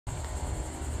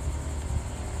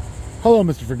Hello,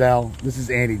 Mr. Fredell. This is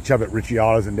Andy Chubb at Ritchie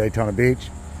Autos in Daytona Beach.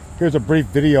 Here's a brief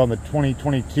video on the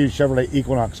 2022 Chevrolet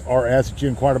Equinox RS that you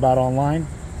inquired about online.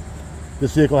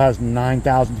 This vehicle has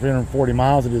 9,340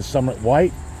 miles. It is Summit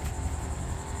White.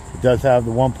 It does have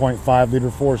the 1.5 liter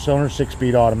four-cylinder,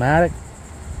 6-speed automatic.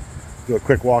 Do a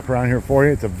quick walk around here for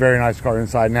you. It's a very nice car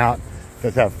inside and out. It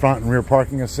does have front and rear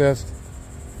parking assist.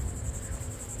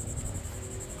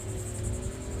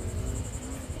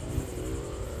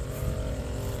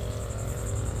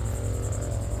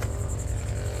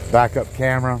 Backup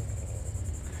camera.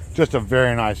 Just a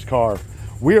very nice car.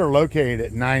 We are located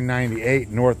at 998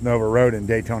 North Nova Road in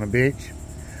Daytona Beach.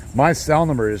 My cell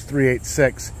number is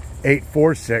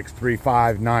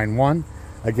 386-846-3591.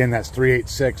 Again, that's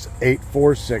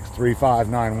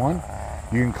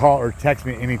 386-846-3591. You can call or text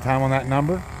me anytime on that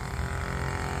number.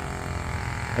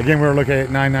 Again, we're located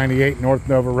at 998 North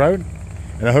Nova Road,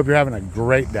 and I hope you're having a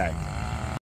great day.